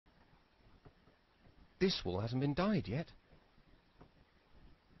This wool hasn't been dyed yet.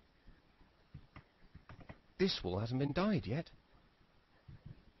 This wool hasn't been dyed yet.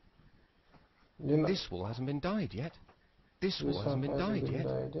 You know, This wool hasn't been dyed yet. This wool hasn't been dyed yet.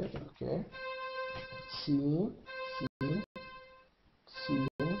 Okay. C, C, C,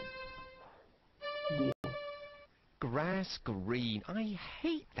 D. Grass green. I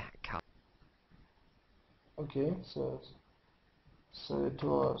hate that colour. Okay, so it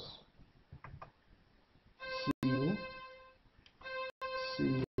was C,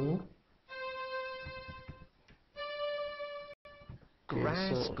 C.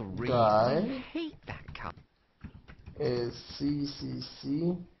 Grass So green. dye I hate that colour. is C, C,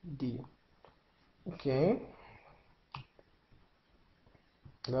 C, D. Okay.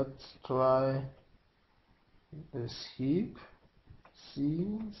 Let's try this heap.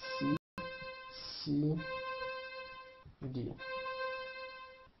 C, C, C, D.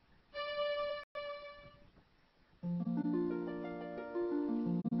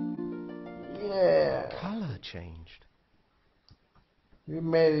 Yeah. Colour changed. We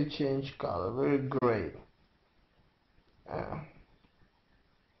made it change color. Very great.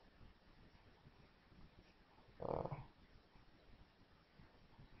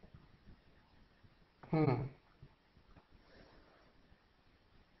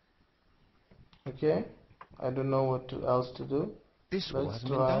 Okay. I don't know what else to do. This wool Let's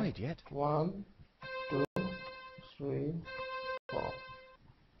hasn't been try dyed yet. 1, 2, 3, 4.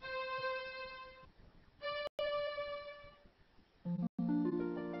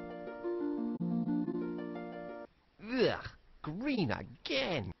 Ugh, green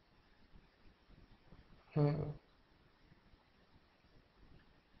again.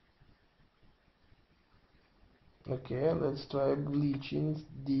 Okay, let's try bleaching.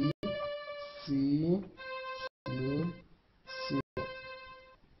 D, C, C, C.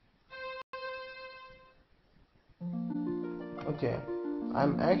 Okay,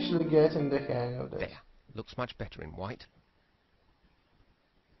 I'm actually getting the hang of this. There, looks much better in white.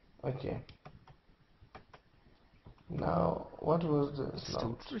 Okay. Now, what was this? It's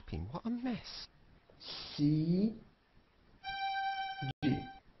still dripping. What a mess. C, G,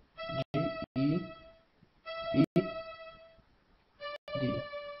 G, E, E, D.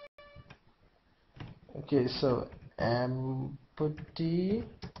 Okay, so empty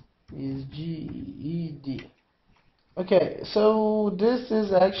is G, E, D. Okay, so this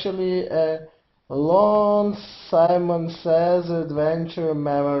is actually a Lone Simon Says Adventure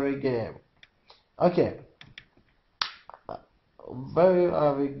memory game. Okay, where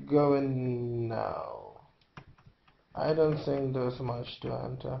are we going now? I don't think there's much to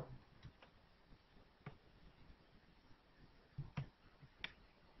enter.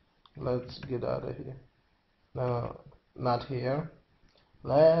 Let's get out of here. No, not here.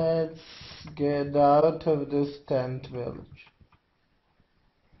 Let's get out of this tent village.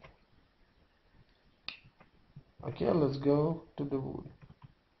 Okay, let's go to the wood.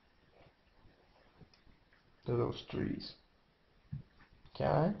 To those trees.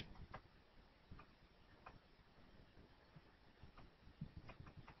 Okay.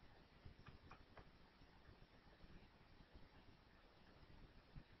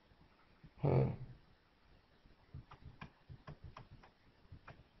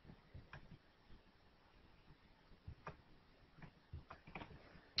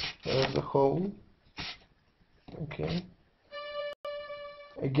 There's a hole. Okay.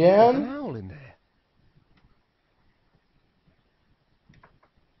 Again? There's an owl in there.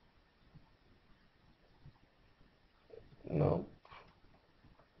 No.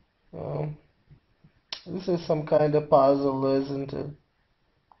 This is some kind of puzzle, isn't it?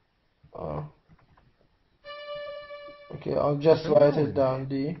 Okay, I'll just write it down.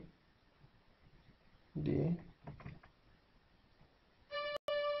 D. D.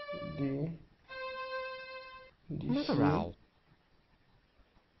 D. D. Another C. owl.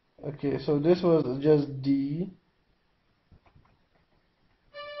 Okay, so this was just D.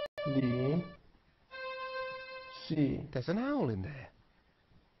 D. C. There's an owl in there.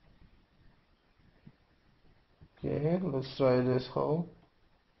 Okay, let's try this hole.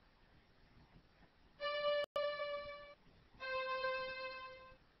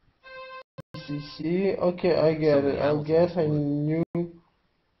 C. Okay, I get it. I'll get a new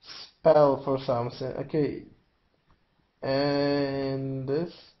spell for something. Okay. And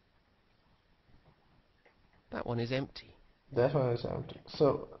this? That one is empty. That one is empty.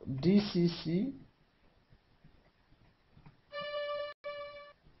 So, DCC.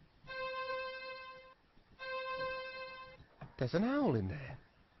 There's an owl in there.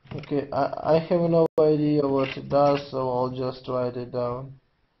 Okay, I have no idea what it does, so I'll just write it down.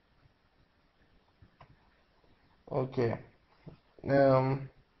 Okay.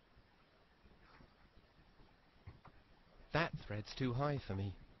 That thread's too high for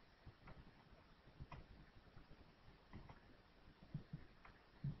me.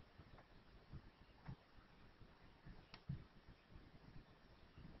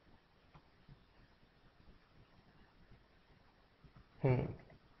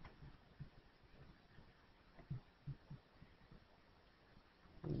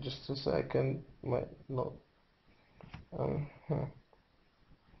 Just a second. No. Um, hmm.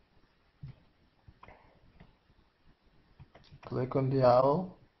 Click on the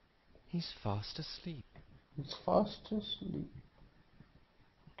owl. He's fast asleep. It's fast asleep.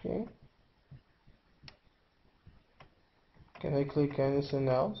 Okay. Can I click anything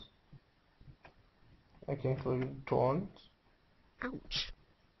else? I can click tones. Ouch!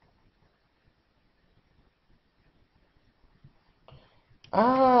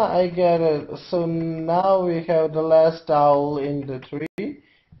 Ah, I get it. So now we have the last owl in the tree,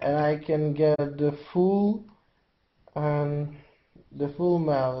 and I can get the full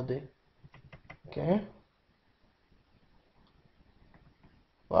melody. Okay.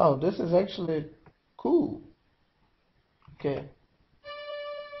 Wow, this is actually cool. Okay.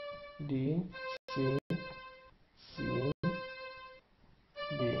 D, C, C,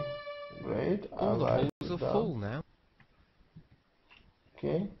 D. Great. All I'll the write holes are it down. full now.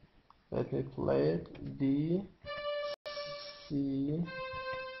 Okay. Let me play it. D, C,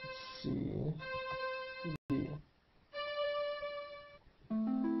 C, D.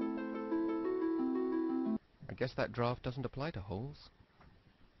 I guess that draft doesn't apply to holes.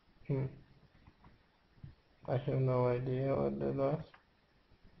 I have no idea what that is.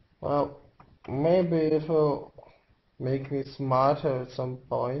 Well, maybe it will make me smarter at some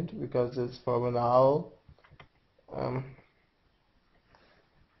point because it's from an owl.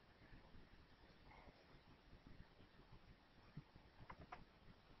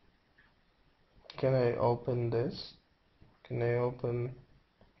 Can I open this? Can I open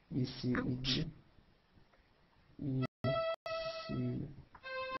Ouch! ECED? E C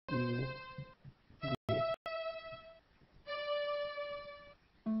E.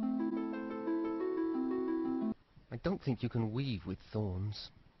 I don't think you can weave with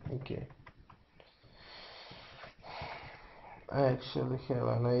thorns. Okay. I actually have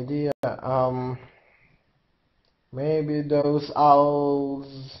an idea. Maybe those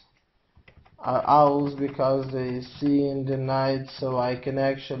owls are owls because they see in the night, so I can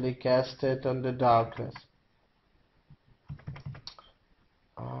actually cast it on the darkness.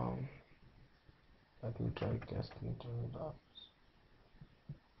 Let me try casting it on the darkness.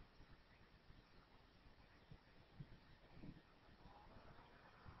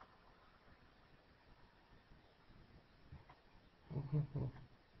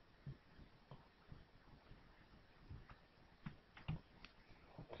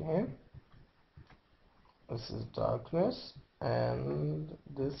 Okay. This is darkness, and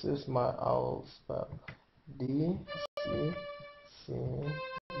this is my owl spell. D, C, C, D.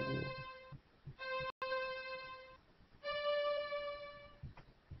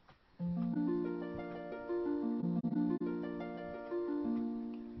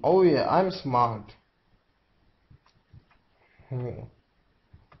 Oh yeah, I'm smart.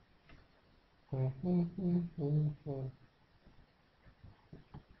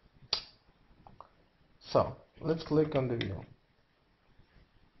 So, let's click on the view.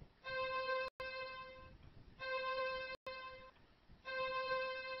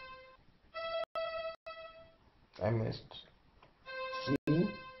 I missed. C,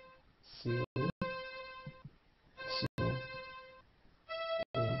 C, C,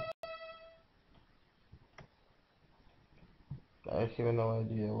 E. I have no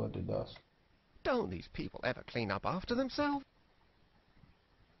idea what it does. Don't these people ever clean up after themselves?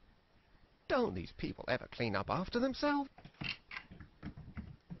 Don't these people ever clean up after themselves?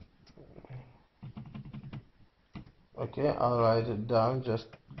 Okay, I'll write it down. Just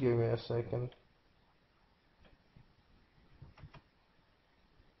give me a second.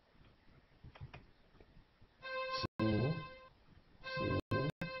 C, C,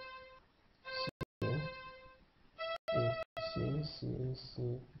 C, C,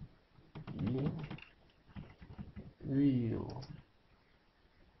 C, E, wheel.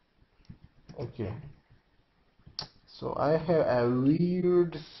 Okay, so I have a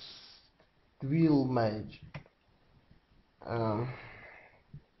weird wheel mage. Let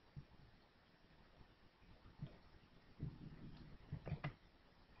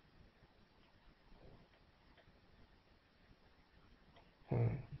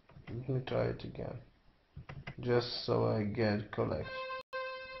me try it again, just so I get correct.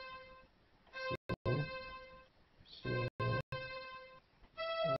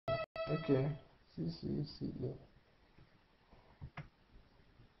 Okay. C.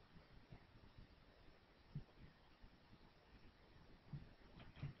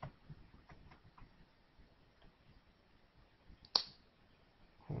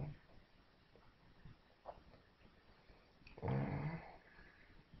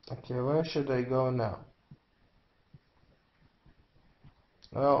 Okay, where should I go now?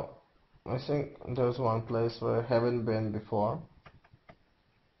 Well, I think there's one place where I haven't been before.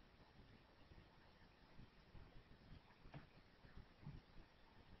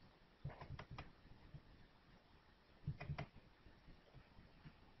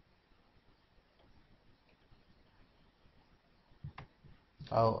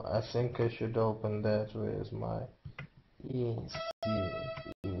 Oh, I think I should open that with my yes,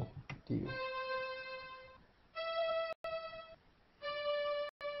 you.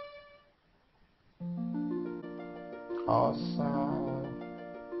 Awesome.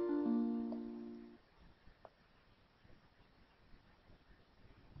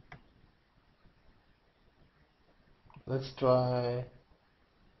 Let's try.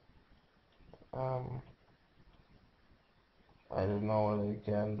 I don't know what I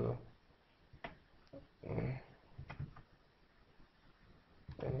can do.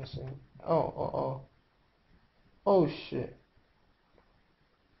 Anything? Oh. Oh shit.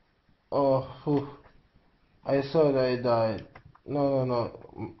 Oh, whew. I thought I died. No.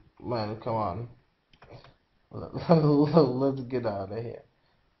 Man, come on. Let's get out of here.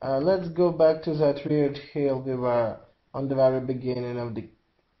 Let's go back to that weird hill we were on the very beginning of the...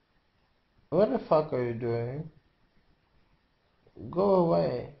 What the fuck are you doing? Go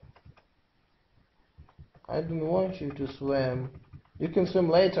away. I don't want you to swim. You can swim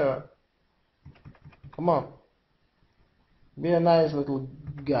later. Come on. Be a nice little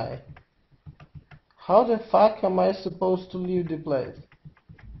guy. How the fuck am I supposed to leave the place?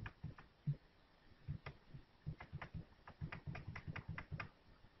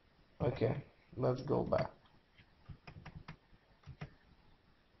 Okay, let's go back.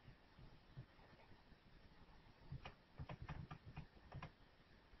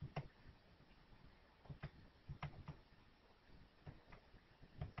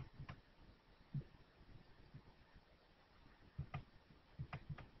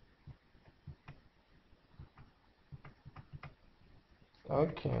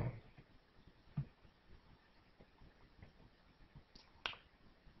 Okay.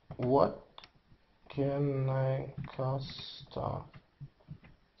 What can I custom?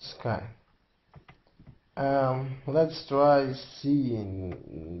 Sky. Let's try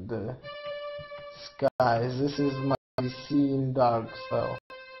seeing the skies. This is my seeing dark spell.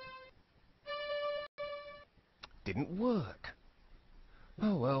 Didn't work.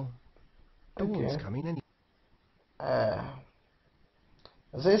 Oh well. Dawn's Okay. coming anyway.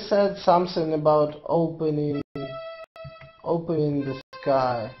 They said something about opening the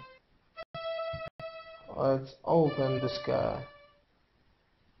sky. Let's open the sky.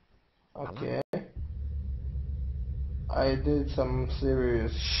 Okay. I did some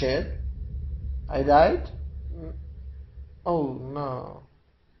serious shit. I died? Oh no.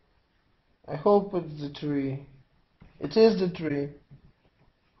 I hope it's the tree. It is the tree.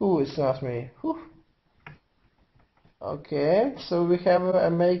 Ooh, it's not me. Whew. Okay, so we have a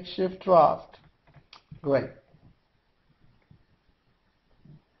makeshift raft. Great.